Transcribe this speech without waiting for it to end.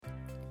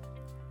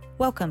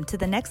Welcome to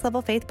the Next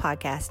Level Faith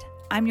podcast.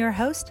 I'm your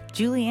host,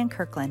 Julianne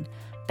Kirkland,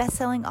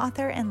 best-selling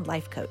author and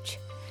life coach.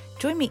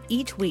 Join me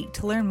each week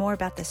to learn more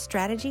about the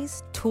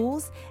strategies,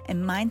 tools,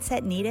 and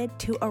mindset needed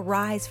to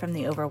arise from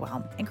the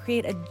overwhelm and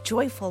create a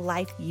joyful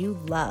life you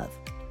love.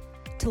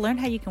 To learn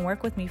how you can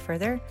work with me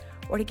further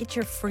or to get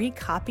your free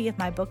copy of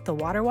my book, The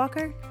Water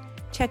Walker,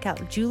 check out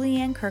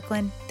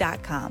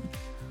juliannekirkland.com.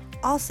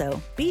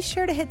 Also, be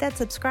sure to hit that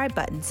subscribe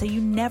button so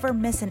you never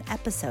miss an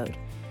episode,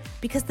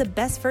 because the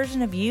best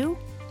version of you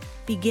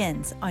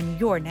begins on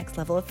your next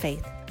level of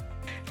faith.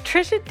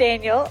 Tricia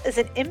Daniel is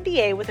an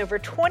MBA with over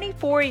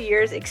 24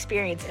 years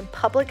experience in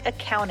public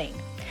accounting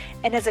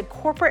and as a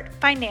corporate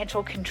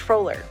financial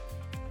controller.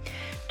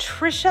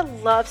 Tricia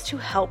loves to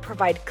help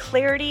provide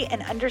clarity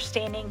and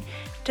understanding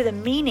to the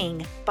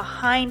meaning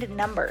behind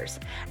numbers.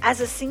 As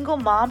a single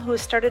mom who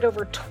has started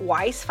over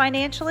twice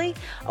financially,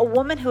 a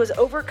woman who has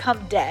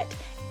overcome debt,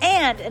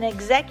 and an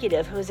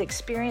executive who has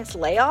experienced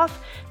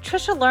layoff,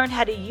 Tricia learned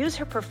how to use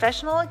her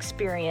professional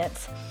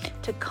experience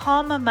to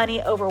calm a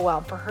money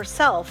overwhelm for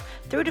herself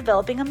through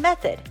developing a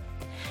method.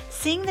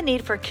 Seeing the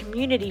need for a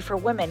community for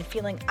women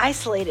feeling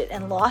isolated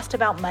and lost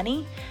about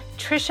money,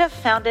 Tricia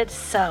founded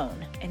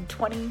SOWN in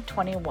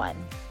 2021.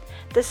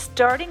 The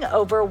Starting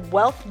Over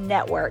Wealth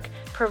Network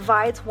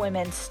provides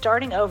women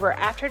starting over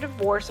after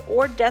divorce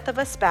or death of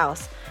a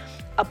spouse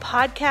a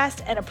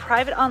podcast and a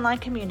private online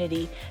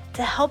community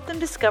to help them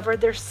discover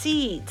their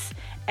seeds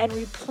and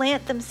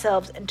replant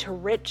themselves into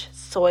rich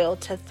soil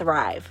to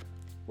thrive.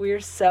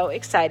 We're so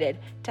excited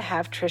to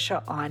have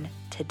Tricia on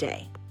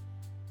today.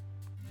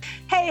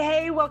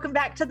 Hey, welcome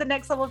back to the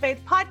Next Level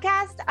Faith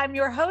podcast. I'm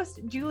your host,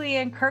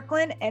 Julianne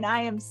Kirkland, and I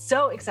am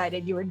so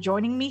excited you are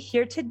joining me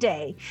here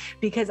today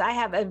because I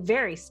have a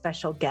very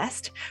special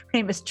guest. Her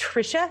name is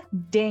Tricia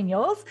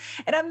Daniels,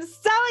 and I'm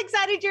so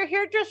excited you're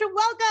here, Tricia.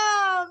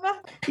 Welcome.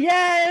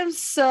 Yeah, I'm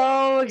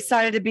so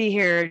excited to be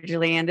here,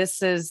 Julianne.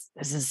 This is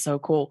so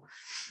cool.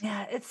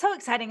 Yeah, it's so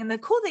exciting. And the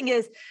cool thing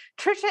is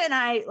Tricia and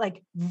I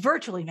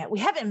virtually met. We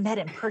haven't met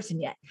in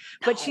person yet,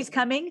 but she's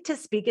coming to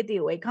speak at the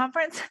Awake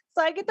conference.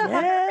 So I get to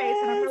hug her face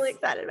and I'm really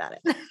excited about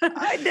it.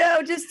 I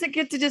know, just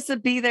to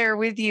be there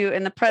with you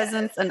in the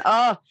presence. And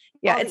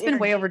it's been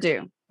way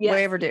overdue. Yes.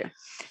 Way overdue.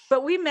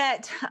 But we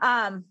met,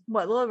 a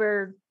little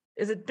over,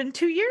 has it been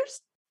 2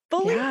 years?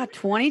 Fully? Yeah,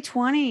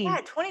 2020. Yeah,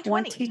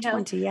 2020.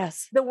 2020,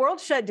 yes. The world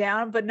shut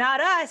down, but not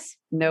us.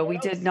 No, we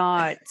did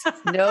not.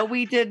 No,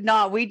 we did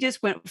not. We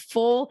just went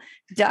full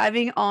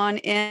diving on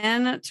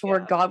in to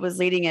where God was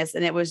leading us.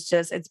 And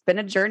it's been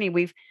a journey.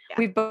 We've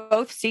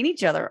both seen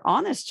each other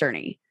on this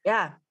journey.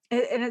 Yeah.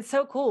 And it's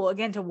so cool,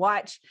 again, to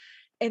watch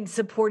and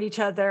support each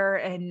other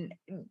and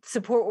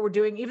support what we're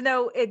doing, even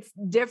though it's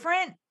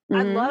different. Mm-hmm.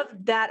 I love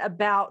that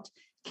about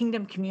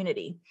kingdom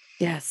community.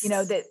 Yes.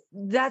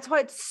 That's why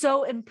it's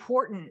so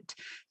important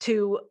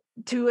to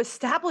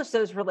establish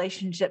those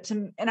relationships.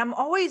 And I'm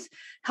always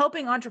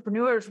helping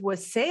entrepreneurs with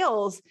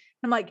sales.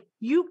 I'm like,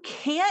 you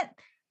can't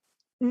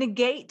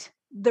negate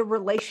the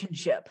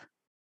relationship.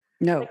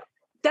 No.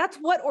 That's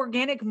what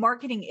organic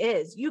marketing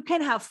is. You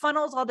can have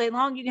funnels all day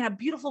long. You can have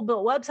beautiful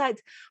built websites.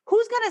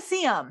 Who's going to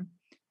see them?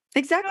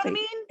 Exactly. You know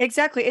what I mean?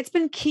 Exactly. It's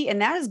been key.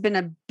 And that has been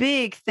a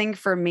big thing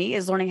for me,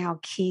 is learning how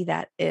key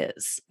that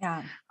is.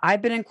 Yeah. I've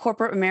been in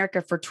corporate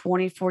America for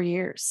 24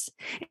 years.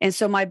 And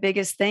so my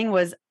biggest thing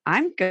was,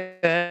 I'm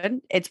good.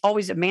 It's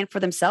always a man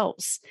for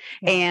themselves.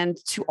 Yeah. And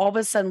to all of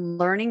a sudden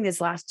learning these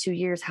last 2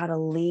 years, how to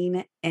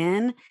lean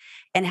in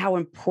and how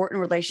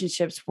important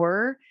relationships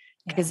were.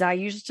 Because I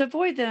used to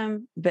avoid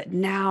them, but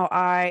now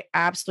I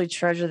absolutely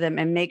treasure them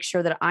and make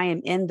sure that I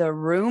am in the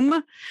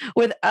room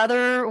with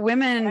other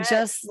women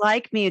just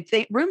like me.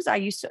 Rooms I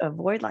used to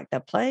avoid like the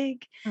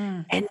plague.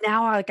 And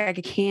now I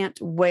can't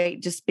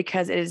wait, just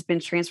because it has been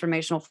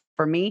transformational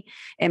for me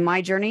in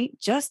my journey,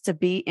 just to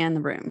be in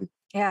the room.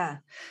 Yeah.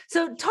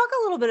 So talk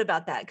a little bit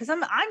about that, because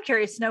I'm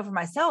curious to know for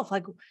myself,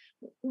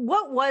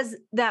 what was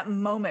that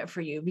moment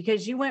for you?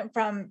 Because you went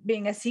from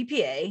being a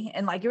CPA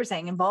and, like you were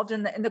saying, involved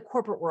in the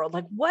corporate world.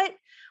 What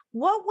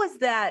was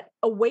that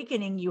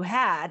awakening you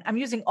had? I'm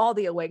using all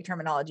the awake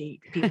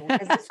terminology, people,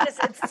 because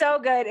it's so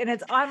good and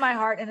it's on my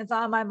heart and it's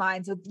on my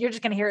mind. So you're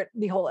just going to hear it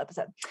the whole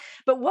episode.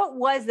 But what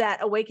was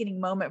that awakening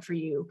moment for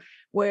you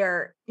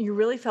where you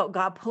really felt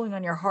God pulling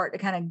on your heart to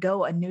kind of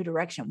go a new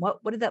direction?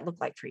 What did that look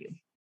like for you?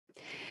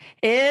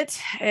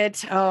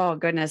 Oh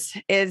goodness.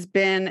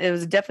 It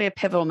was definitely a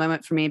pivotal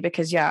moment for me,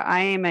 because I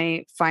am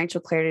a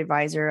financial clarity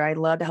advisor. I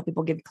love to help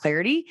people get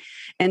clarity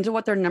into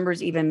what their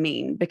numbers even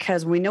mean,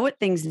 because we know what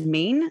things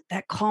mean.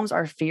 That calms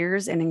our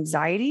fears and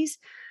anxieties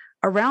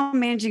around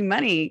managing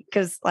money,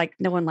 because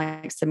no one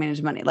likes to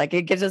manage money.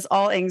 It gives us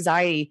all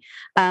anxiety.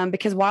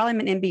 Because while I'm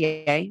an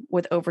MBA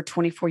with over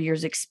 24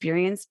 years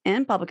experience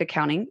in public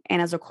accounting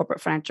and as a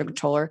corporate financial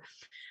controller,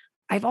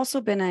 I've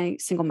also been a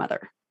single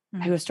mother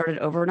who has started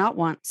over not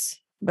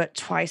once, but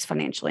twice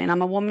financially. And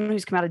I'm a woman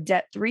who's come out of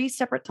debt 3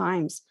 separate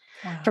times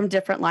from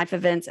different life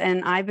events.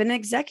 And I've been an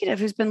executive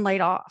who's been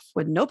laid off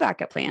with no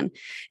backup plan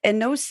and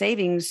no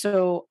savings.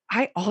 So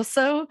I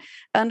also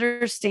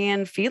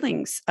understand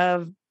feelings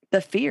of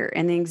the fear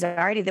and the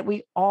anxiety that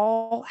we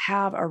all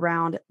have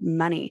around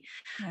money.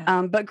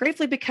 Yeah. But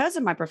gratefully, because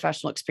of my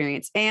professional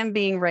experience and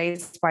being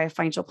raised by a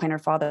financial planner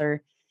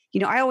father,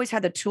 I always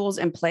had the tools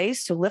in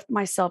place to lift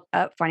myself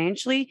up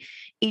financially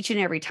each and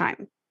every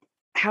time.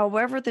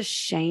 However, the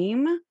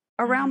shame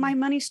around my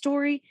money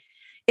story,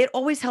 it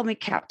always held me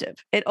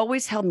captive. It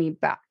always held me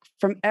back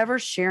from ever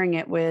sharing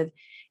it with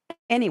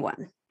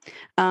anyone.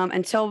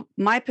 Until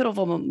my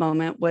pivotal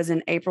moment was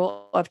in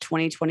April of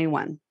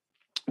 2021,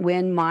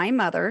 when my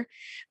mother,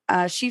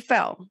 she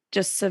fell,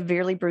 just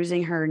severely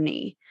bruising her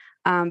knee.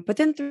 But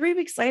then 3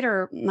 weeks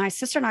later, my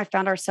sister and I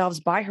found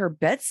ourselves by her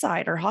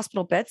bedside, her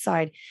hospital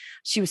bedside.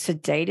 She was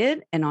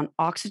sedated and on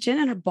oxygen,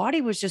 and her body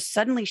was just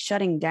suddenly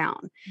shutting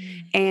down.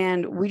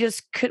 And we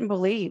just couldn't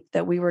believe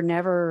that we were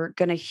never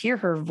going to hear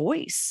her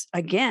voice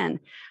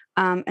again,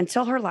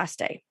 until her last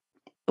day,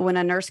 when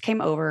a nurse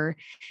came over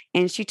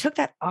and she took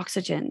that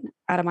oxygen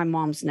out of my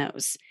mom's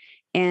nose.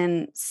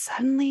 And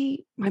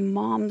suddenly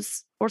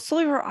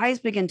slowly her eyes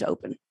began to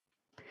open.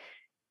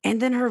 And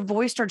then her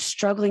voice started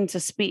struggling to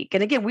speak.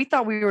 And again, we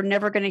thought we were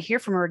never going to hear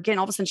from her again.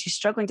 All of a sudden, she's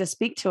struggling to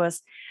speak to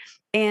us.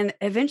 And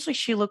eventually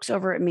she looks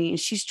over at me and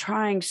she's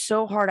trying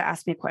so hard to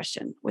ask me a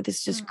question with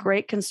this just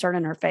great concern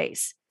in her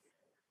face.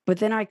 But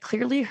then I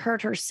clearly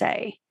heard her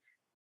say,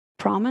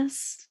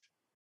 "Promise?"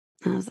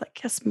 And I was like,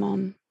 "Yes,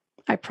 Mom,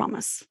 I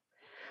promise."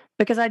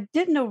 Because I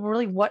didn't know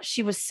really what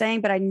she was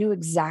saying, but I knew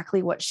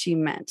exactly what she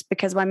meant,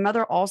 because my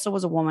mother also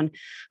was a woman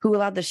who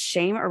allowed the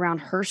shame around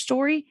her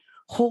story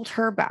hold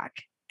her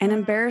back and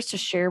embarrassed to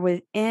share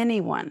with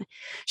anyone.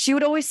 She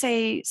would always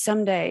say,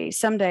 someday,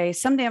 I'm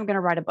going to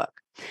write a book.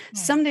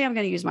 Someday I'm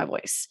going to use my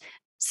voice.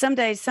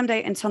 Someday,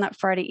 until that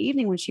Friday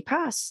evening when she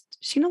passed,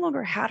 she no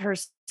longer had her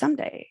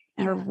someday,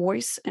 and her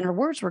voice and her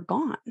words were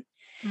gone.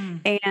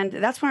 And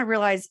that's when I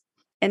realized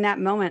in that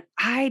moment,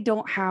 I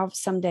don't have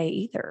someday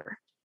either.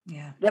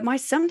 Yeah. That my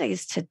someday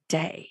is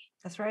today.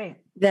 That's right.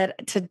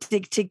 That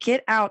to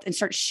get out and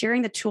start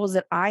sharing the tools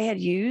that I had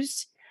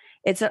used,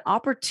 it's an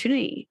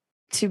opportunity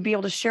to be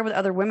able to share with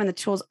other women the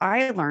tools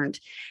I learned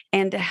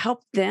and to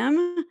help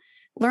them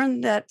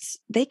learn that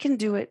they can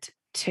do it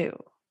too.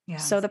 Yeah.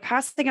 So the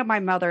passing of my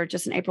mother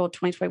just in April of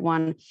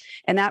 2021,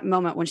 and that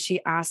moment when she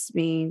asked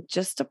me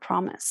just to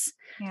promise,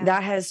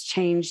 that has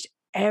changed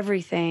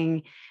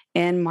everything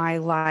in my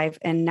life.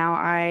 And now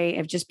I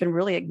have just been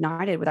really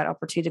ignited with that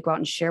opportunity to go out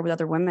and share with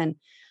other women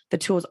the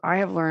tools I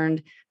have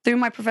learned through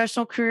my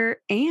professional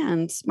career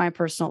and my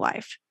personal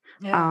life.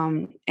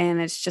 And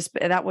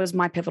that was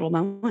my pivotal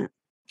moment.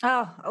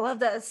 Oh, I love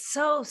that. It's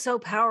so, so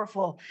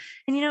powerful.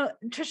 And,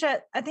 Tricia,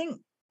 I think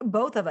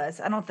both of us,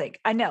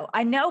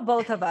 I know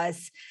both of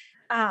us,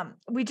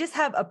 we just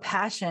have a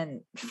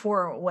passion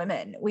for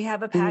women. We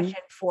have a passion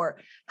for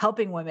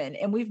helping women.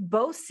 And we've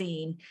both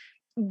seen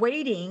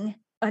waiting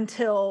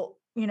until,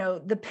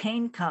 the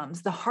pain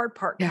comes, the hard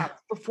part comes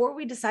before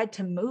we decide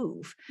to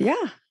move.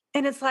 Yeah.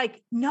 And it's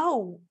like,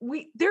 no,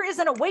 there is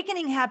an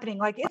awakening happening.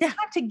 Like, it's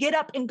time to get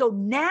up and go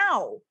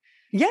now.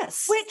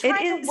 Yes. Quit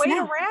trying to wait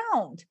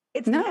around.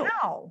 It's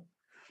now.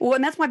 Well,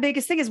 and that's my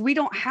biggest thing is we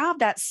don't have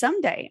that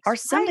someday. Our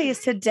someday is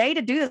today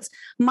to do this.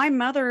 My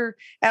mother,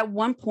 at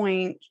one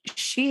point,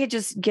 she had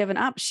just given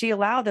up. She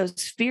allowed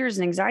those fears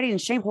and anxiety and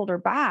shame hold her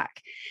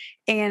back.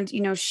 And,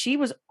 she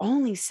was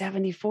only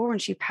 74 when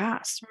she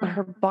passed, but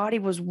her body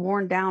was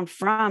worn down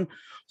from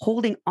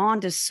holding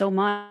on to so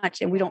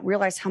much. And we don't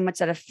realize how much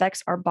that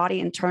affects our body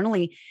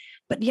internally.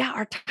 But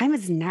our time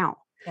is now.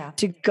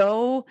 To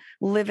go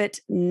live it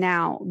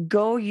now,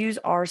 go use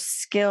our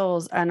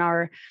skills and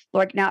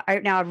now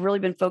I've really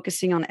been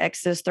focusing on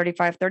Exodus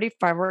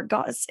 35:35, where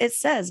it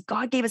says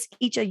God gave us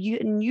each a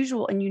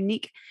unusual and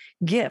unique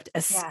gift,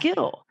 a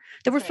skill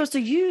that we're supposed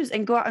to use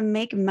and go out and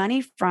make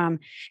money from.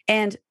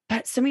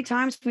 But so many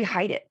times we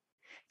hide it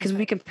because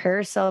we compare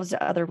ourselves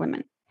to other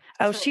women.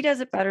 She does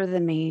it better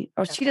than me.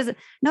 She does it.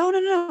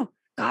 No.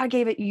 God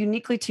gave it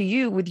uniquely to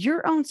you with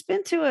your own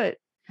spin to it.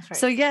 Right.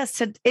 So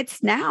yes,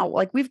 it's now.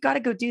 Like, we've got to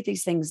go do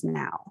these things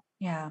now.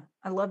 Yeah,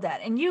 I love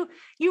that. And you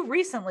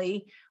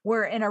recently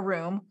were in a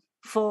room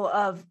full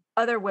of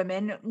other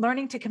women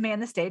learning to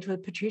command the stage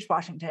with Patrice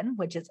Washington,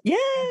 which is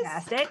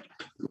fantastic.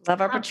 Love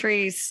our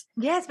Patrice.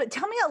 Yes, but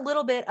tell me a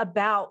little bit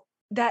about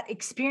that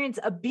experience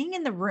of being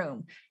in the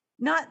room,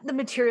 not the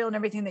material and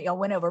everything that y'all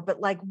went over, but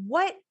like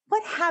what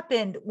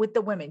happened with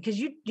the women? Because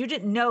you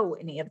didn't know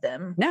any of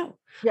them. No,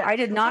 I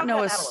did not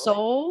know a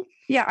soul.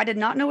 Yeah, I did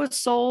not know a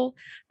soul.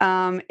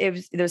 It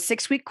was a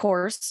 6-week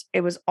course.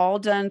 It was all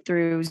done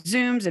through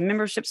Zooms and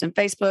memberships and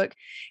Facebook.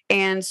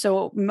 And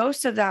so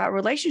most of that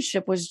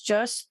relationship was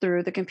just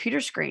through the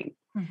computer screen.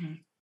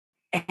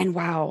 And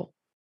wow,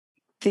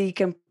 the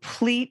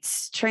complete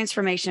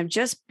transformation of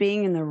just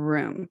being in the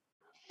room,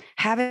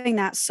 having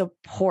that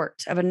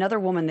support of another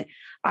woman that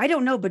I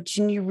don't know, but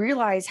you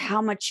realize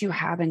how much you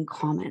have in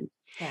common.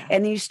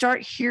 And then you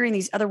start hearing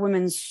these other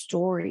women's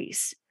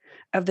stories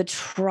of the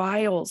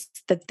trials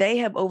that they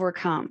have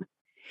overcome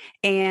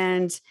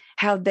and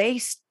how they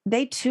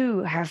they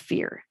too have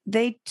fear.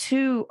 They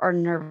too are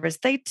nervous.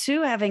 They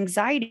too have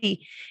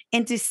anxiety.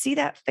 And to see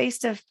that face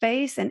to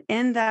face and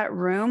in that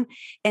room,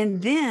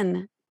 and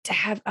then to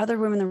have other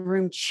women in the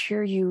room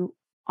cheer you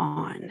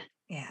on.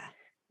 Yeah.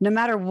 No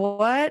matter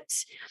what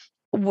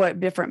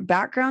different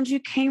backgrounds you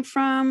came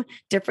from,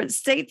 different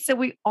states that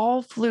we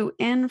all flew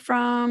in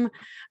from,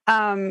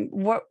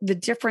 what the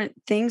different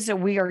things that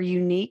we are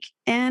unique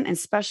in and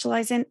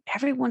specialize in,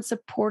 everyone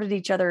supported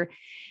each other.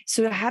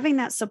 So having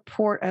that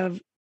support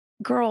of,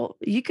 girl,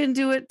 you can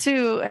do it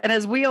too. And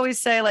as we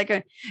always say,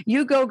 like,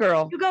 you go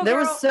girl. You go, there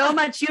girl. was so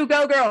much you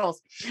go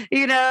girls,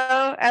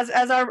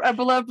 as our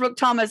beloved Brooke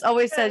Thomas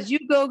always says, you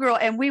go girl.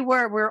 And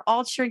we're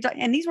all cheering.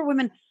 And these were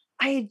women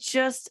I had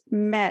just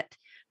met,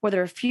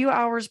 whether a few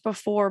hours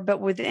before,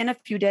 but within a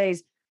few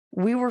days,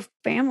 we were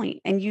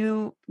family.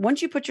 And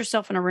once you put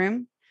yourself in a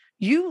room,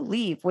 you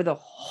leave with a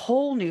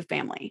whole new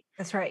family.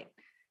 That's right.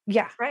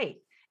 Yeah. That's right.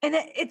 And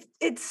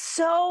it's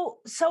so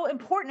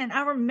important. And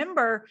I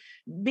remember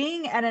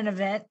being at an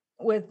event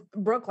with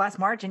Brooke last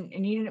March, and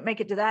you didn't make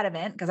it to that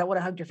event because I would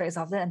have hugged your face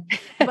off then.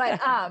 But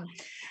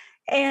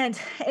and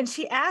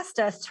she asked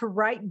us to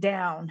write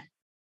down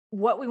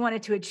what we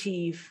wanted to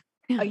achieve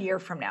a year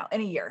from now,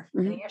 in a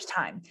year's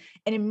time.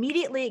 And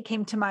immediately it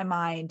came to my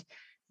mind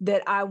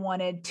that I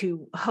wanted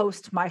to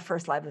host my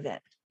first live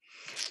event.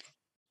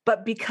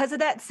 But because of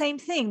that same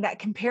thing, that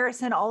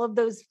comparison, all of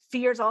those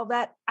fears, all of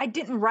that, I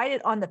didn't write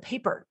it on the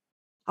paper.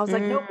 I was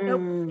like,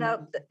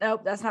 nope,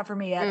 that's not for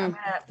me yet. I'm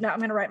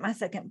going to write my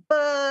second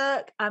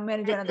book. I'm going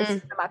to do another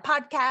season of my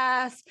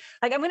podcast.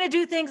 Like, I'm going to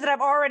do things that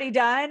I've already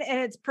done, and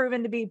it's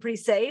proven to be pretty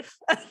safe.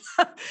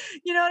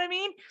 You know what I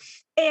mean?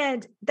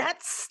 And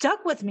that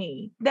stuck with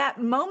me,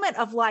 that moment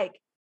of like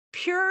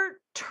pure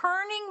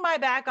turning my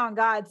back on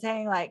God,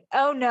 saying like,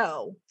 oh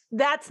no,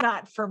 that's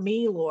not for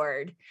me,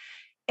 Lord.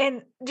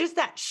 And just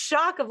that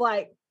shock of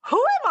like, who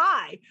am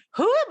I?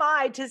 Who am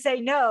I to say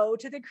no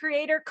to the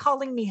Creator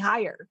calling me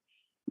higher?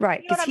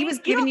 Right. Because he was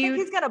giving you,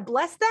 he's going to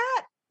bless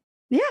that.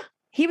 Yeah.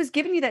 He was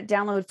giving you that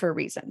download for a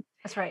reason.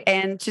 That's right.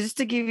 And just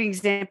to give you an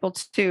example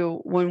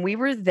too, when we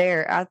were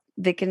there at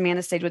the Command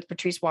the Stage with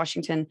Patrice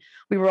Washington,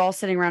 we were all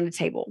sitting around a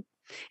table.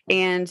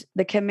 And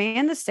the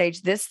Command the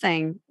Stage, this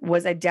thing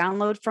was a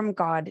download from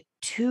God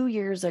 2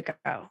 years ago.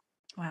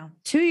 Wow.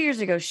 2 years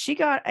ago, she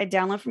got a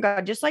download from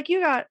God, just like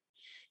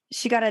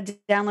she got a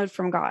download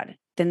from God.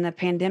 Then the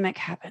pandemic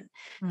happened.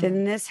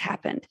 Then this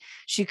happened.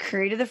 She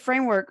created the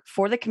framework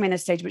for the Command the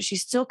Stage, but she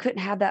still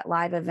couldn't have that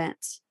live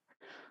event.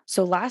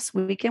 So last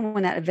weekend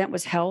when that event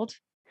was held,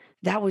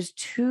 that was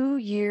 2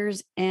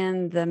 years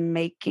in the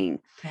making.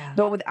 Yeah.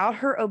 But without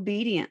her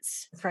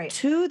obedience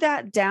to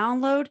that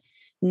download,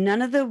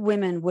 none of the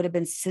women would have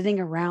been sitting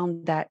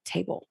around that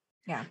table.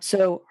 Yeah.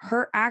 So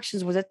her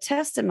actions was a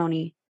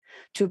testimony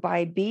to,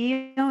 by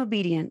being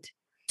obedient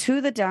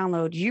to the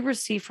download you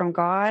received from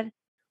God.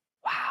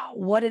 Wow,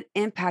 what an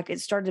impact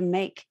it started to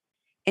make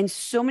in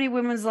so many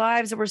women's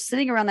lives that were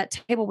sitting around that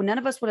table when none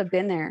of us would have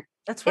been there.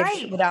 That's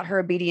right. Without her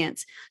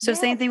obedience. So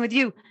same thing with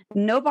you.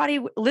 Nobody,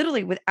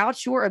 literally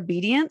without your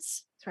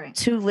obedience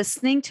to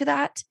listening to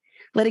that,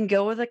 letting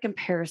go of the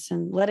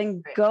comparison,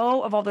 letting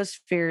go of all those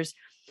fears,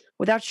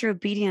 without your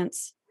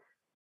obedience,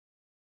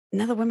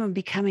 another woman would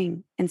be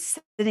coming and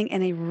sitting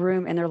in a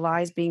room and their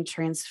lives being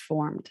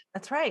transformed.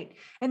 That's right.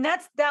 And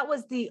that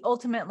was the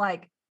ultimate,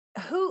 like,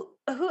 who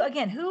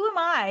am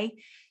I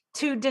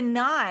to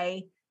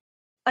deny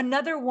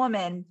another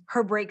woman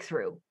her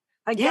breakthrough?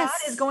 Like, God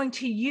is going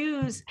to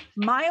use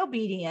my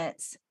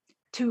obedience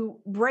to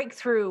break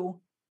through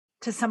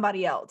to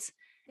somebody else.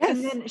 Yes.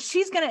 And then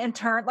she's going to in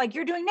turn, like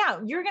you're doing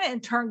now, you're going to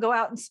in turn go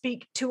out and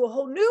speak to a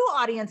whole new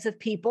audience of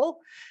people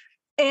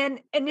and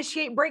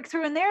initiate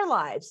breakthrough in their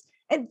lives.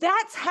 And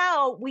that's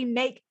how we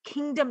make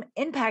kingdom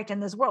impact in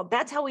this world.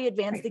 That's how we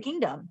advance the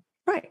kingdom.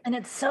 Right. And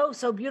it's so,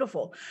 so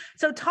beautiful.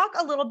 So talk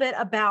a little bit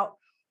about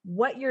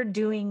what you're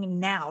doing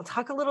now.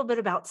 Talk a little bit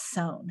about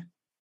SOWN.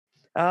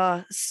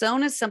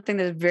 SOWN is something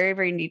that is very,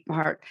 very neat in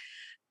my heart.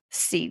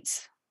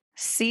 Seeds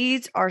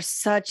are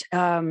such,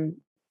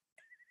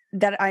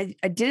 that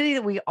identity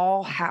that we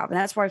all have. And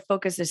that's where I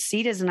focus. A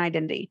seed is an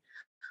identity.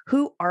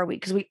 Who are we?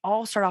 Because we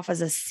all start off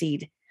as a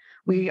seed.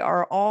 We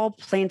are all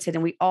planted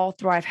and we all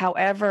thrive.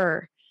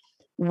 However,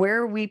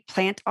 where we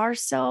plant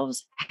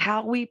ourselves,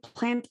 how we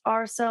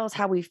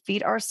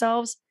feed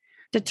ourselves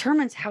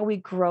determines how we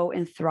grow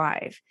and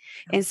thrive.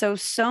 And so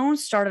SOWN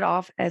started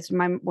off as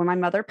when my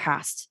mother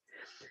passed,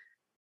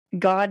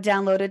 God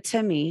downloaded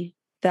to me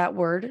that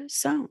word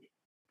SOWN.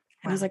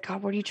 And I was like,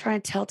 God, what are you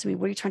trying to tell to me?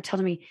 What are you trying to tell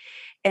to me?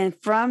 And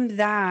from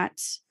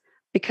that,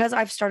 because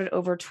I've started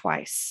over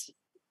twice,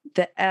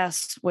 the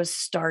S was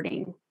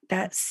starting,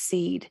 that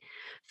seed.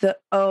 The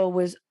O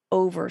was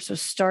over. So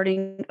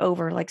starting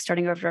over, like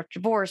starting over after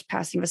divorce,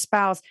 passing of a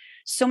spouse.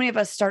 So many of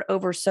us start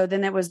over. So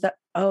then it was the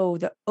O,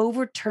 the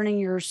overturning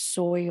your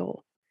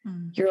soil,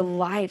 your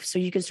life, so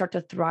you can start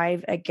to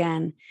thrive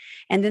again.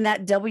 And then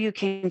that W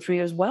came for me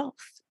as wealth.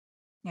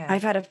 Yeah.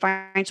 I've had a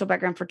financial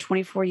background for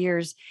 24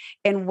 years,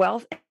 and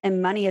wealth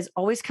and money has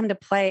always come to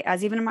play,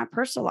 as even in my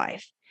personal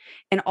life.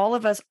 And all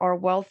of us are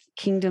wealth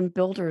kingdom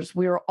builders.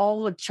 We are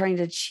all trying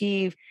to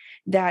achieve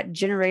that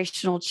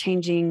generational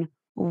changing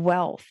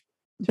wealth.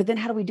 But then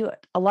how do we do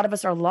it? A lot of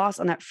us are lost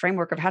on that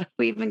framework of how do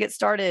we even get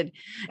started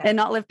and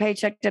not live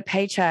paycheck to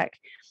paycheck.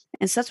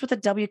 And so that's what the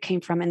W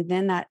came from. And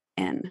then that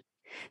N.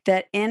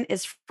 That N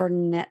is for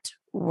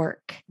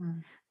network.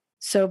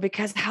 So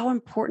because how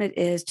important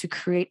it is to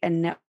create a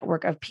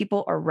network of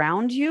people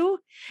around you,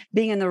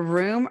 being in the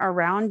room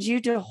around you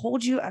to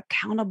hold you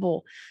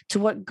accountable to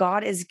what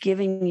God is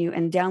giving you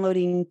and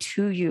downloading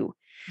to you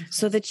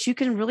so that you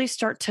can really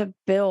start to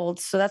build.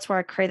 So that's where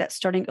I create that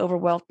Starting Over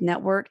Wealth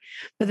network.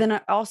 But then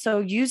I also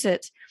use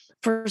it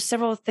for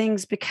several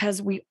things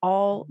because we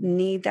all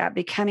need that.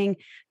 Becoming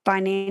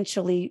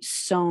financially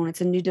sown.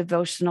 It's a new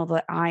devotional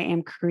that I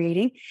am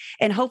creating,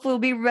 and hopefully we'll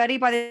be ready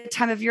by the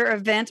time of your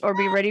event or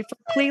be ready for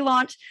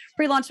pre-launch,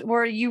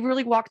 where you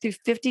really walk through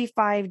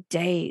 55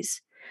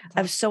 days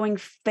of sowing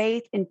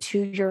faith into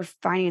your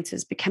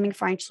finances, becoming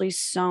financially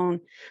sown,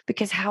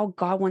 because how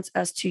God wants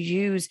us to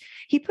use.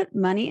 He put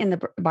money in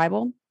the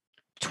Bible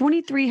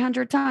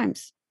 2,300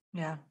 times.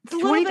 Yeah. It's a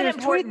little bit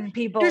important,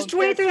 people. There's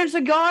 2,300.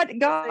 So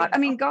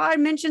God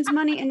mentions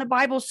money in the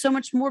Bible so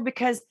much more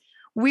because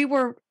we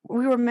were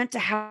meant to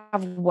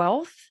have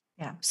wealth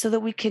so that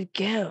we could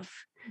give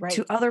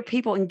to other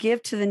people and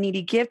give to the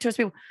needy, give to us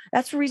people.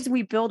 That's the reason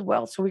we build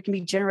wealth, so we can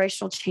be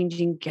generational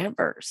changing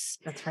givers.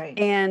 That's right.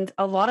 And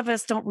a lot of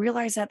us don't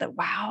realize that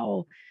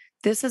wow,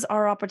 this is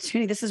our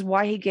opportunity. This is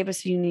why he gave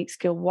us a unique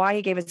skill, why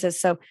he gave us this.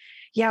 So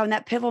in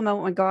that pivotal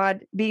moment when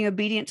God, being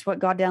obedient to what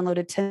God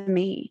downloaded to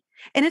me.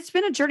 And it's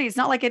been a journey. It's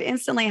not like it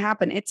instantly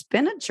happened. It's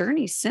been a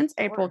journey since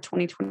April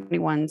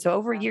 2021. So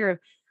over a year of,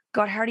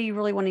 God, how are you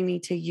really wanting me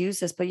to use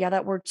this? But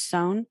that word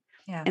sown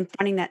and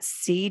finding that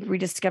seed,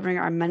 rediscovering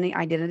our money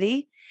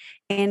identity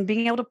and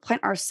being able to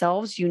plant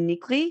ourselves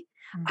uniquely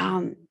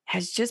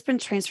has just been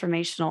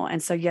transformational.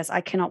 And so, yes,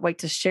 I cannot wait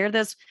to share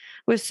this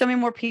with so many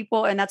more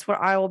people. And that's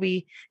what I will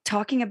be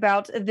talking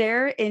about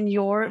there in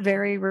your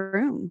very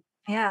room.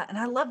 Yeah. And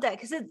I love that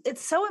because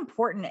it's so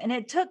important. And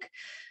it took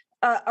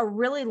a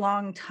really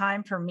long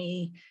time for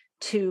me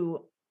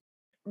to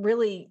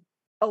really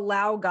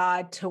allow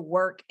God to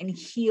work and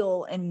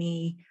heal in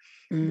me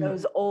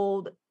those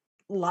old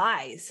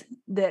lies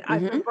that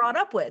I've been brought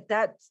up with.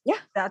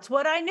 That's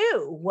what I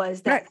knew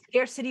was that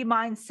scarcity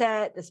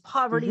mindset, this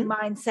poverty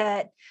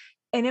mindset.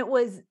 And it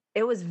was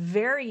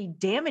very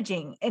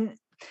damaging. And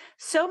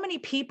so many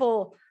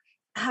people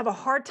have a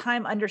hard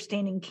time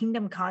understanding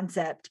kingdom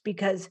concept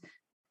because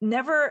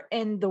never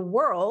in the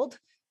world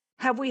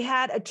have we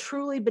had a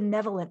truly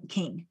benevolent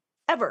king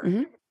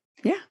ever.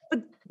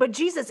 But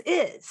Jesus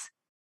is.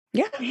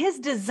 His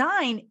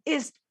design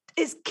is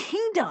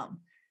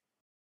kingdom.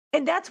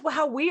 And that's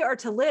how we are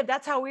to live.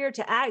 That's how we are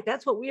to act.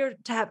 That's what we are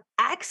to have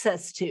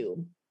access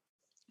to.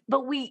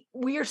 But we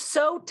are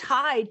so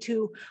tied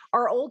to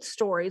our old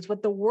stories,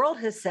 what the world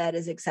has said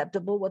is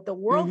acceptable, what the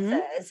world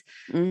says,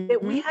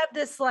 that we have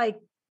this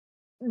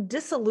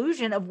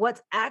disillusion of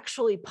what's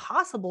actually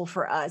possible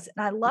for us.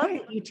 And I love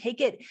that you take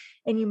it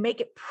and you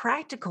make it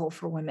practical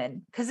for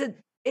women, because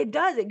it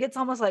does. It gets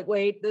almost like,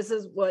 wait, this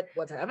is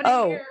what's happening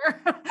here.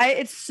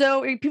 It's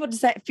so people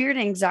just that fear and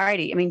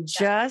anxiety. I mean,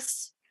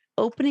 just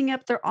opening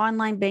up their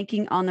online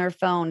banking on their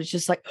phone. It's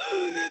just like,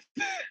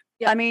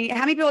 I mean,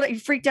 how many people that you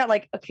freaked out?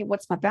 Like, okay,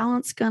 what's my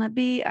balance going to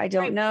be? I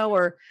don't know.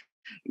 Or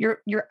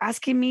you're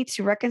asking me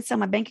to reconcile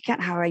my bank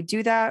account. How do I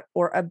do that?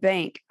 Or a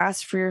bank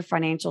asks for your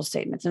financial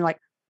statements. And like,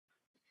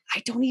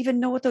 I don't even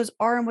know what those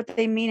are and what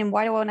they mean. And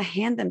why do I want to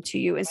hand them to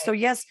you? And so,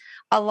 yes,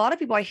 a lot of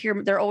people I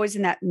hear, they're always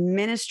in that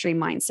ministry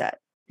mindset.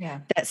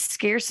 That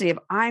scarcity of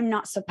I'm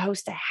not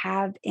supposed to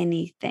have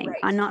anything.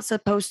 I'm not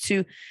supposed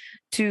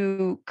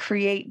to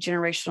create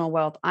generational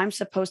wealth. I'm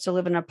supposed to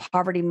live in a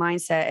poverty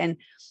mindset. And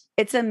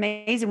it's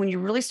amazing when you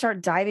really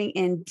start diving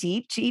in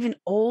deep to even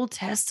Old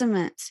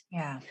Testament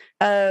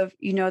of,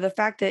 the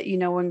fact that,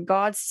 when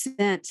God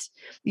sent,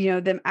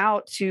 them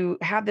out to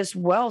have this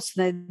wealth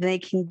so that they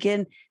can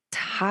get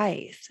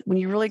tithe. When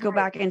you really go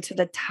back into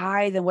the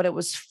tithe and what it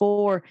was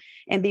for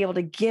and be able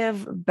to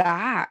give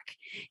back,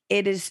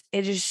 it is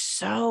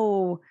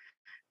so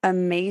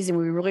amazing.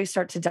 We really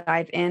start to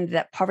dive into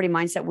that poverty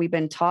mindset we've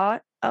been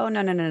taught. Oh,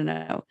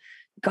 no.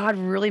 God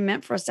really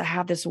meant for us to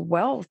have this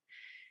wealth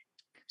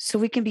so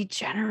we can be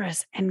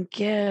generous and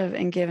give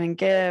and give and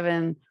give.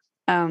 And,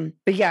 but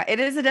it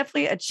is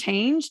definitely a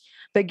change,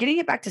 but getting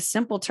it back to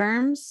simple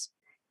terms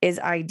is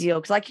ideal.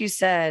 Cause like you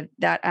said,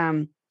 that,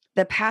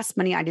 the past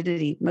money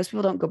identity, most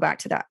people don't go back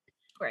to that.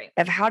 Right.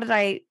 Of how did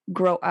I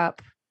grow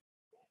up?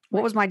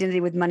 What was my identity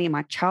with money in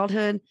my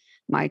childhood,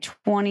 my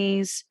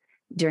 20s,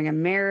 during a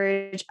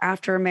marriage,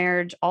 after a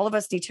marriage? All of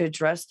us need to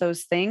address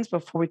those things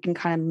before we can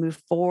kind of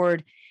move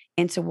forward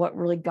into what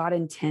really God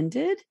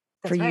intended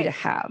for you to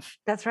have.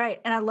 That's right.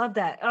 And I love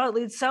that. Oh, it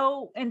leads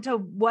so into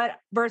what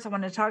verse I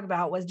wanted to talk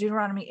about was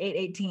Deuteronomy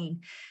 8:18.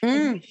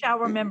 And you shall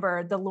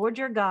remember the Lord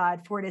your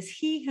God, for it is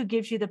he who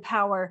gives you the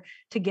power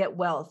to get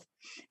wealth,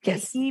 that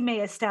he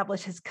may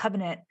establish his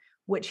covenant,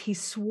 which he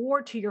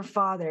swore to your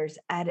fathers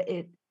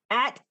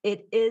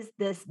it is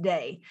this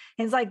day.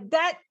 And it's like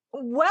that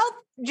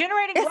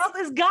generating Yes. wealth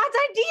is God's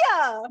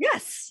idea.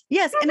 Yes.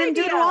 Yes. God's And in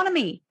idea.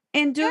 Deuteronomy,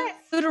 Yes.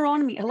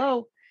 Deuteronomy,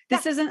 hello,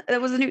 this isn't,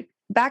 it was a new,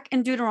 back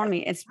in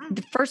Deuteronomy, it's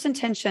the first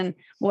intention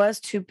was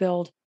to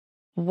build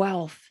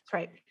wealth. That's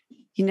right.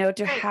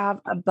 To have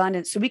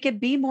abundance so we could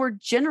be more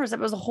generous. That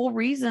was the whole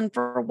reason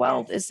for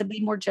wealth, is to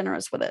be more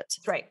generous with it.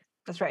 That's right.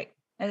 That's right.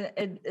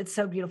 And it's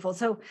so beautiful.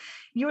 So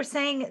you were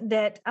saying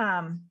that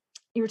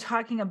you were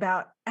talking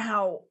about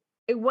how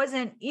it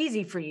wasn't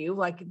easy for you.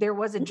 Like there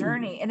was a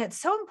journey, and it's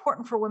so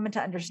important for women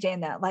to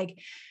understand that. Like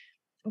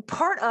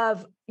part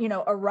of,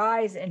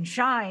 arise and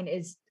shine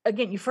is,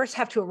 again, you first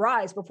have to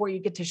arise before you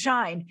get to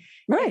shine.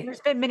 Right. And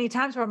there's been many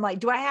times where I'm like,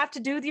 do I have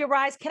to do the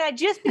arise? Can I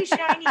just be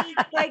shiny?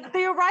 Like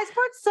the arise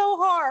part's so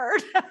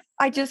hard.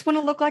 I just want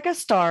to look like a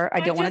star.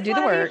 I don't want to do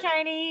the work. Be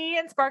shiny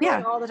and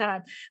sparkling all the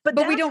time. But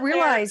we don't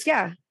realize,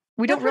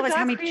 we don't realize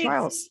how many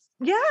trials.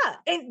 Yeah.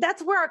 And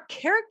that's where our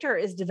character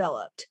is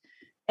developed.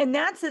 And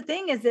that's the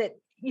thing, is that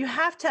you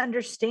have to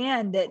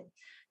understand that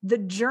the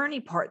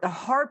journey part, the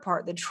hard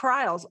part, the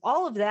trials,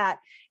 all of that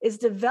is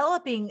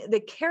developing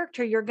the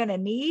character you're going to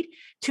need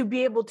to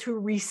be able to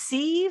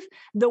receive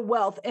the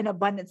wealth and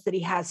abundance that he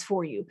has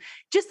for you.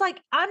 Just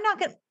like I'm not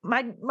going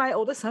to, my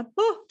oldest son,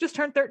 just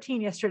turned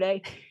 13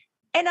 yesterday,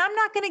 and I'm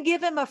not going to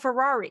give him a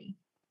Ferrari.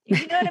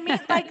 You know what I mean?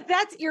 Like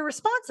that's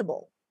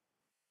irresponsible.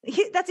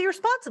 That's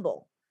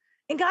irresponsible.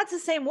 And God's the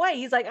same way.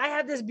 He's like, I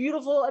have this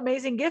beautiful,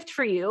 amazing gift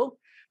for you,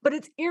 but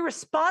it's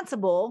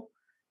irresponsible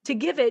to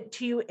give it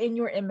to you in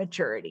your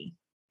immaturity,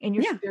 in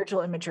your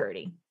spiritual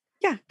immaturity.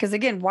 Yeah. Because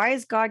again, why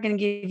is God going to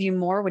give you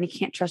more when he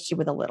can't trust you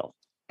with a little?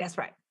 That's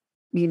right.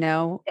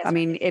 I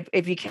mean,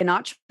 if he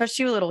cannot trust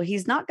you a little,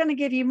 he's not going to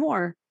give you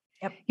more.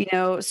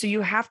 Yep. So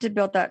you have to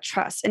build that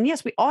trust. And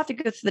yes, we all have to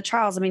go through the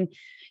trials. I mean,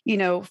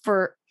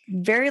 for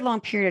very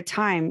long period of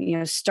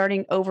time,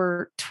 starting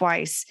over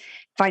twice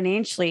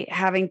financially,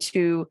 having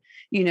to,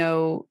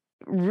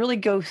 really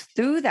go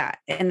through that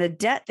and the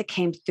debt that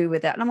came through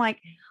with that. And I'm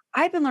like,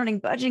 I've been learning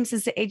budgeting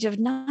since the age of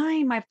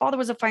 9. My father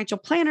was a financial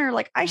planner.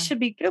 Like I should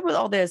be good with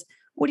all this.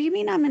 What do you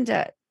mean I'm in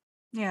debt?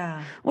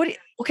 Yeah. What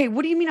do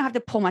you mean I have to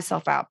pull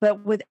myself out?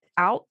 But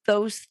without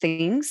those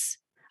things,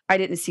 I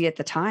didn't see at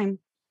the time.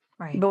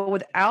 Right. But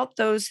without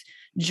those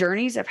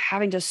journeys of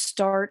having to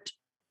start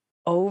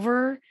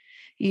over,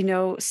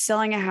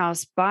 selling a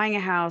house, buying a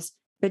house,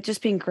 but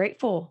just being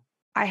grateful,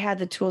 I had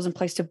the tools in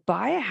place to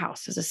buy a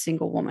house as a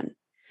single woman.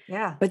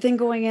 Yeah. But then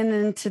going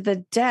into the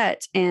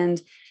debt and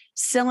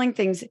selling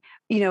things,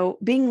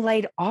 being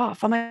laid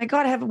off. I'm like,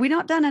 God, have we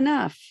not done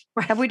enough?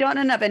 Right. Have we done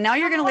enough? And now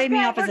you're going to lay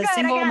me off as a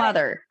single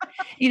mother,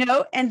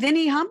 and then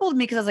he humbled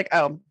me because I was like,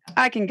 oh,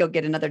 I can go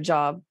get another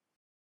job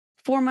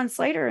 4 months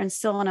later and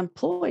still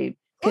unemployed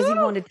because he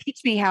wanted to teach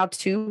me how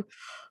to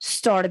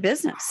start a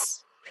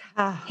business.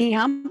 He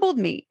humbled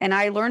me and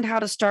I learned how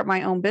to start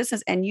my own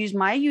business and use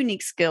my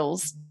unique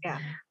skills. Yeah.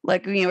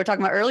 Like, we're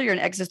talking about earlier in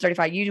Exodus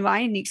 35, use my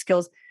unique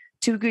skills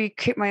to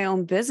create my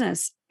own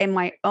business in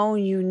my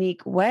own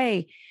unique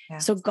way. Yeah.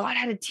 So God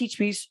had to teach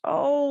me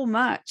so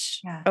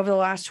much over the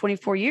last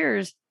 24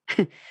 years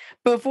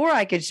before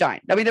I could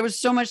shine. I mean, there was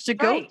so much to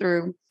go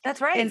through.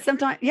 That's right. And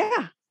sometimes,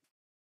 that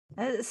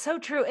is so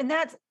true. And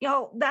that's,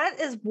 that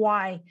is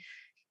why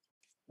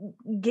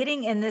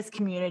getting in this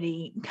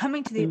community,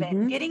 coming to the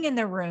event, getting in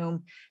the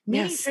room,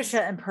 meeting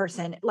Tricia in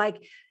person,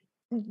 like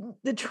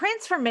the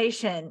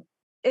transformation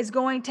is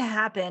going to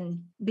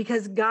happen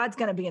because God's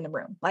going to be in the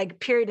room, like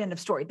period, end of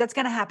story. That's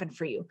going to happen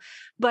for you.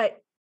 But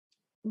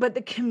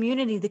the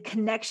community, the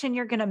connection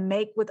you're going to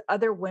make with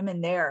other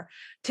women there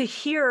to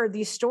hear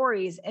these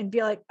stories and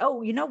be like,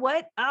 oh, you know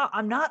what? Oh,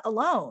 I'm not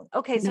alone.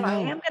 Okay. So I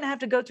am going to have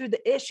to go through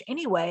the ish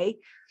anyway.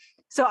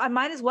 So I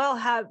might as well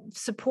have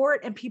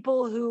support and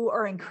people who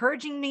are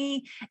encouraging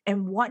me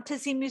and want to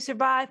see me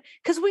survive.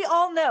 Because we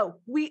all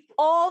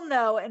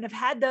know and have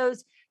had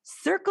those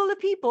circle of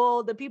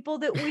people, the people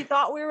that we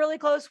thought we were really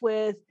close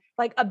with,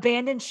 like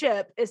abandon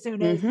ship as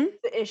soon as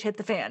the ish hit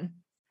the fan.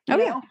 You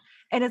know?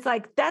 And it's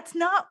like, that's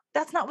not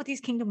what these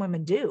kingdom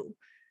women do.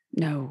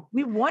 No,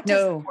 we want to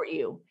support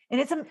you.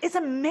 And it's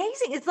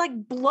amazing. It's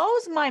like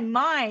blows my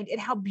mind at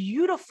how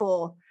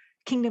beautiful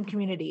kingdom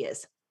community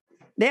is.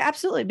 Yeah,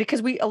 absolutely.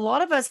 Because a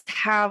lot of us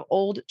have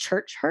old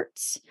church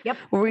hurts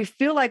where we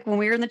feel like when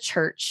we were in the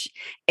church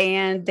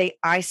and they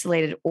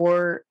isolated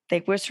or they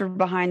whispered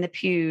behind the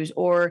pews,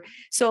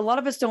 so a lot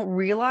of us don't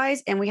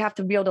realize, and we have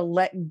to be able to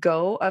let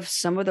go of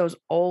some of those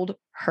old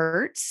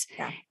hurts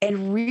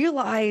and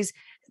realize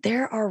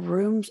there are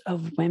rooms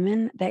of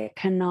women that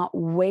cannot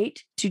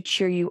wait to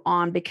cheer you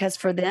on, because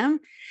for them,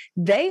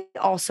 they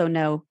also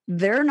know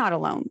they're not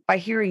alone. By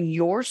hearing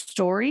your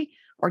story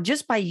or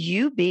just by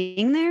you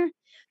being there,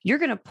 you're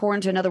going to pour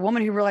into another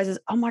woman who realizes,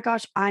 oh my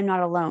gosh, I'm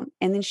not alone.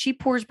 And then she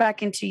pours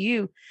back into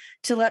you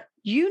to let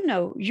you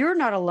know you're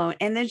not alone.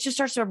 And then it just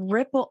starts a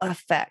ripple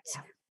effect.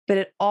 Yeah. But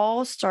it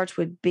all starts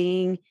with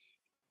being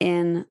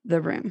in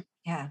the room.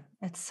 Yeah,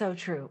 it's so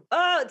true.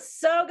 Oh, it's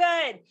so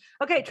good.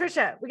 Okay,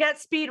 Tricia, we got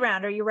speed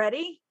round. Are you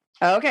ready?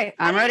 Okay,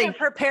 I'm ready. I didn't even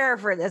prepare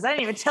for this. I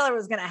didn't even tell her it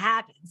was going to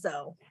happen.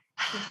 So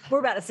We're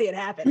about to see it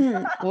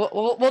happen.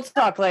 We'll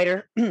talk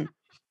later.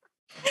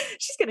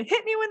 She's going to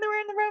hit me when we're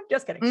in the room.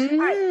 Just kidding. All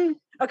right.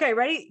 Okay.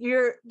 Ready?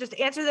 You're just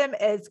answer them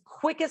as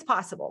quick as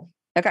possible.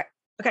 Okay.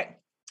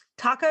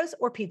 Tacos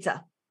or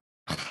pizza?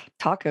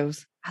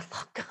 Tacos.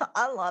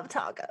 I love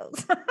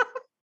tacos.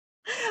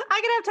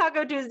 I can have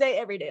Taco Tuesday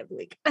every day of the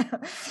week.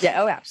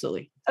 Yeah. Oh,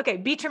 absolutely. Okay.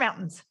 Beach or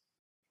mountains?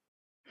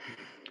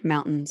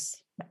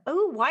 Mountains.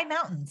 Oh, why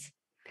mountains?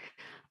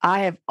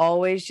 I have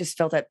always just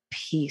felt at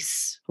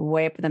peace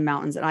way up in the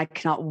mountains, and I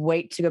cannot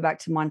wait to go back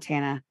to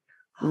Montana.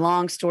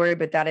 Long story,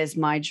 but that is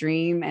my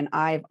dream. And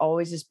I've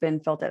always just been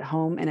felt at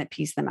home and at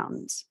peace in the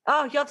mountains.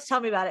 Oh, you'll have to tell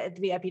me about it at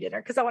the VIP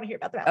dinner because I want to hear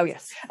about the mountains. Oh,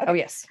 yes. Okay. Oh,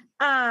 yes.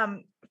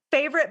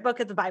 Favorite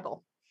book of the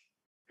Bible?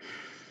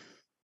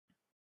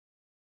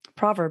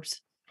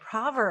 Proverbs.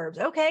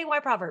 Okay. Why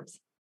Proverbs?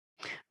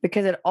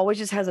 Because it always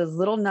just has those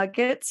little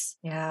nuggets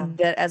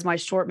that, as my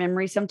short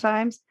memory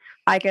sometimes,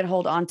 I can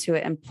hold on to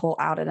it and pull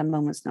out at a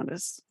moment's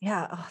notice.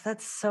 Yeah. Oh,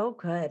 that's so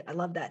good. I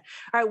love that.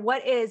 All right.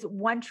 What is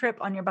one trip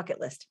on your bucket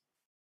list?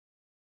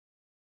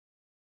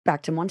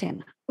 Back to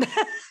Montana. Okay,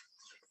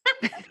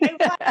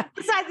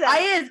 besides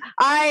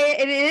that,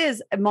 it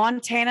is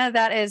Montana.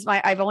 That is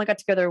I've only got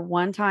to go there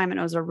one time, and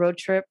it was a road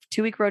trip,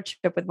 2-week road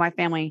trip with my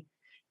family.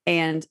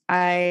 And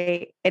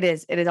it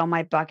is on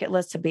my bucket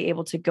list to be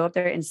able to go up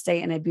there and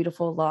stay in a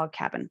beautiful log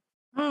cabin.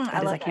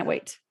 I can't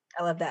wait.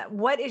 I love that.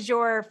 What is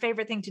your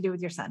favorite thing to do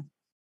with your son?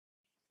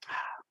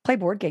 Play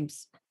board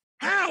games.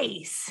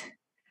 Nice.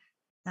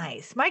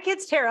 My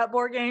kids tear up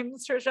board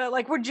games, Tricia.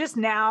 Like, we're just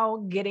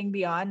now getting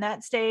beyond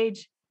that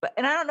stage.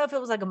 And I don't know if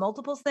it was like a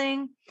multiples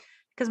thing,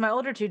 because my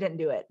older two didn't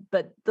do it,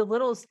 but the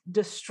littles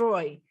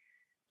destroy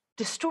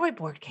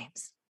board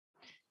games.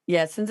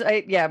 Yeah,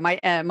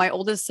 my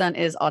oldest son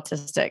is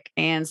autistic,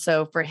 and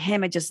so for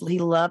him, he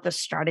loved the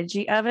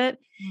strategy of it,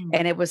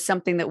 and it was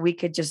something that we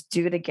could just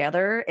do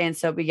together. And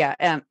so, but yeah,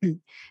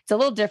 it's a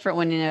little different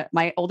when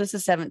my oldest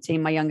is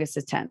 17, my youngest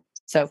is 10,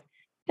 so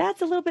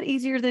that's a little bit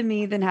easier than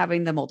me than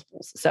having the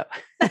multiples. So.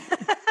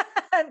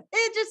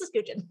 It's just a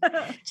scooching.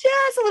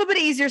 Just a little bit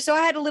easier. So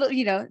I had a little,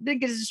 didn't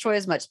get to destroy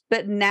as much.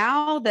 But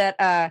now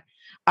that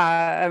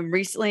I'm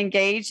recently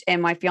engaged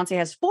and my fiance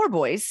has 4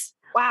 boys,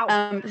 wow,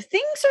 things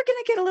are going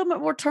to get a little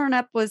bit more turn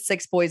up with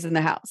 6 boys in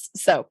the house.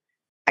 So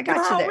I got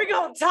you there. We're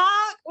going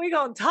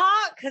to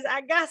talk because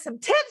I got some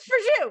tips for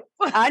you.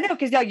 I know,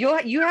 because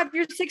you have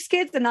your 6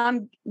 kids and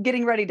I'm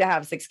getting ready to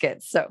have 6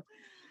 kids. So.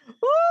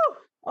 Woo!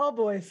 Oh,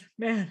 boys,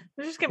 man,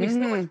 there's just going to be so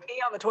much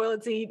pee on the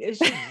toilet seat. It's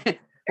just...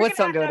 Let's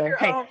not go there.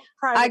 Hey,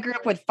 I grew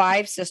up with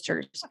 5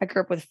 sisters.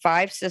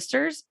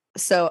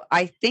 So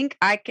I think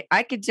I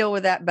could deal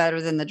with that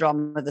better than the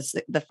drama of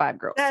the 5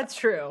 girls. That's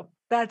true.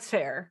 That's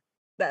fair.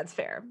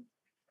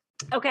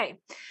 Okay.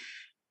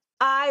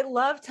 I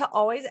love to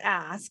always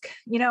ask,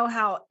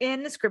 how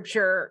in the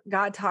scripture,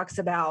 God talks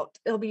about,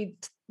 it'll be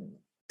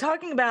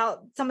talking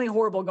about something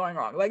horrible going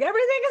wrong. Like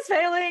everything is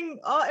failing.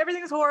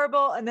 Everything is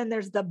horrible. And then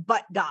there's the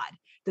but God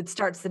that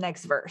starts the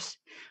next verse.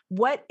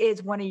 What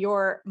is one of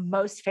your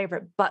most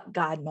favorite but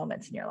God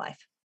moments in your life?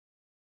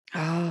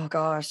 Oh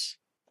gosh.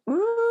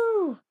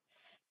 Ooh.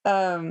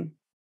 That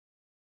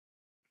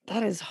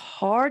is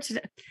hard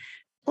to,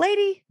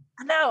 lady.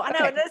 I know.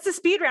 Okay. And it's a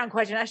speed round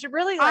question. I should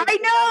really like. I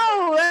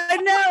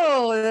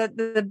know.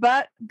 The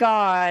but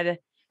God.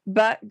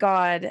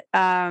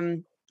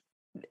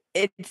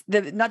 It's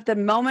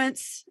the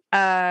moments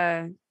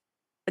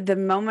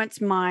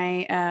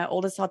my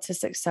oldest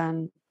autistic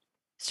son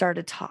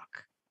started to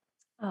talk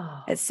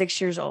at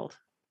 6 years old.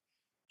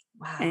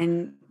 Wow.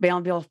 And being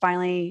able to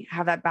finally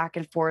have that back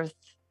and forth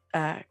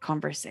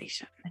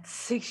conversation. At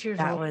 6 years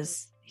old.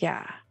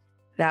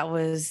 That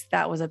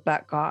was a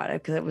but God,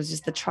 because it was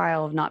just the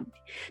trial of not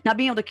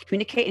being able to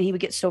communicate, and he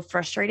would get so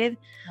frustrated.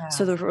 Wow.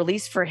 So the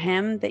release for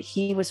him that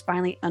he was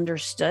finally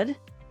understood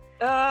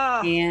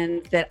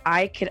and that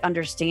I could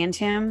understand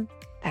him.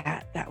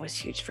 That was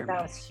huge for me.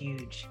 That was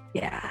huge.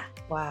 Yeah.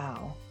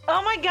 Wow.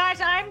 Oh my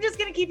gosh. I'm just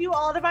going to keep you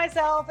all to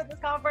myself at this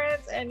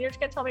conference, and you're just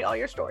going to tell me all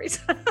your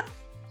stories.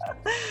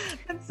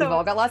 We've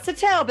all got lots to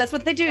tell. That's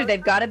what they do.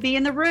 They've got to be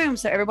in the room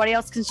so everybody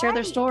else can share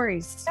their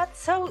stories. That's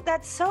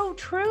so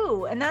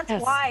true. And that's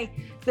why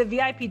the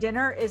VIP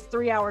dinner is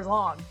 3 hours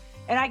long.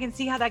 And I can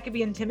see how that could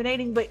be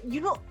intimidating, but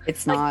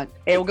it's not.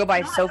 It'll go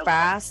by so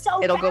fast.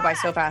 It'll go by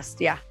so fast.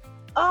 Yeah.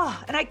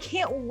 Oh, and I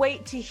can't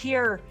wait to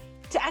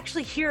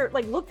actually hear,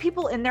 like, look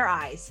people in their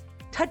eyes,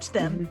 touch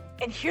them,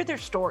 and hear their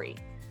story.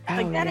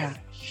 That is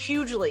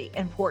hugely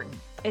important.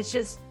 It's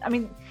just,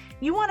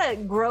 you want to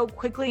grow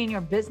quickly in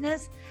your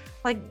business,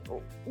 like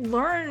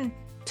learn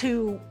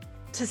to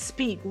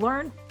speak,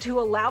 learn to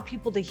allow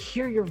people to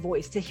hear your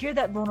voice, to hear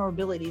that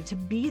vulnerability, to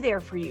be there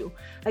for you.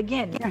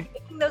 Again,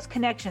 making those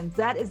connections,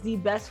 that is the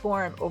best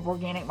form of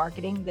organic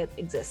marketing that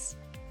exists.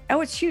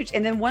 Oh, it's huge.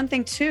 And then one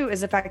thing too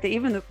is the fact that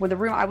even with the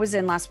room I was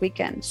in last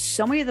weekend,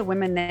 so many of the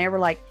women there were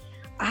like,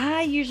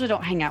 I usually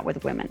don't hang out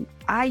with women.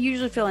 I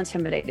usually feel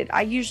intimidated.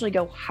 I usually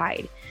go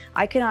hide.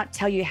 I cannot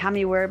tell you how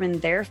many women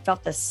there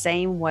felt the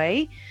same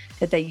way,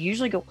 that they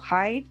usually go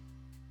hide.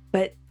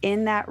 But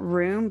in that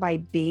room, by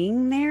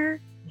being there,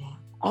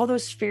 all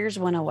those fears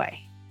went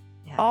away.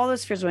 Yeah. All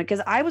those fears went,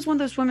 because I was one of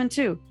those women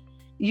too.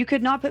 You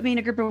could not put me in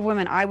a group of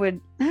women. I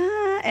would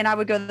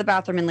go to the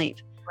bathroom and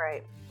leave.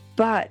 Right.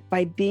 But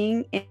by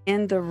being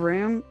in the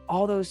room,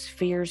 all those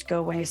fears go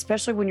away,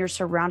 especially when you're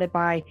surrounded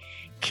by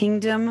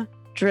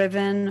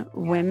kingdom-driven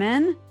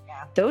women.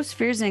 Yeah. Those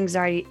fears and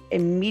anxiety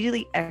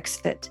immediately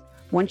exit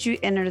once you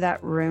enter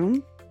that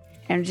room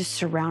and are just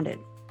surrounded.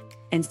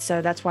 And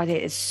so that's why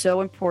it's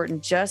so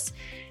important. Just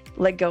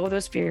let go of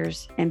those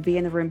fears and be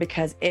in the room,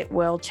 because it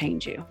will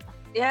change you.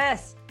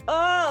 Yes.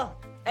 Oh,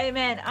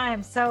 amen. I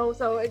am so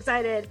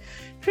excited.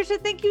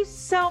 Tricia, thank you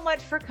so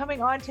much for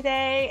coming on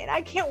today. And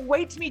I can't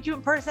wait to meet you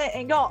in person.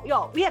 And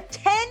y'all, we have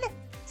 10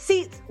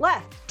 seats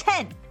left.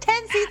 10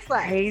 seats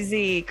left.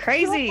 Crazy. If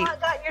you have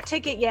not gotten your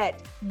ticket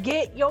yet,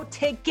 get your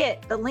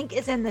ticket. The link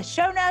is in the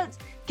show notes.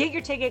 Get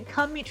your ticket.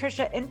 Come meet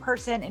Tricia in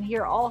person and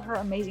hear all her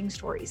amazing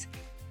stories.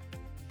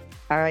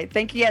 All right.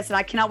 Thank you. Yes. And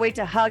I cannot wait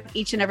to hug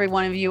each and every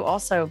one of you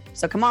also.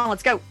 So come on,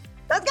 let's go.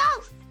 Let's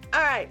go.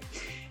 All right.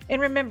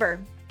 And remember,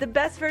 the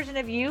best version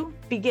of you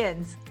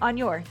begins on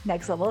your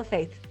next level of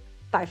faith.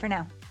 Bye for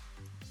now.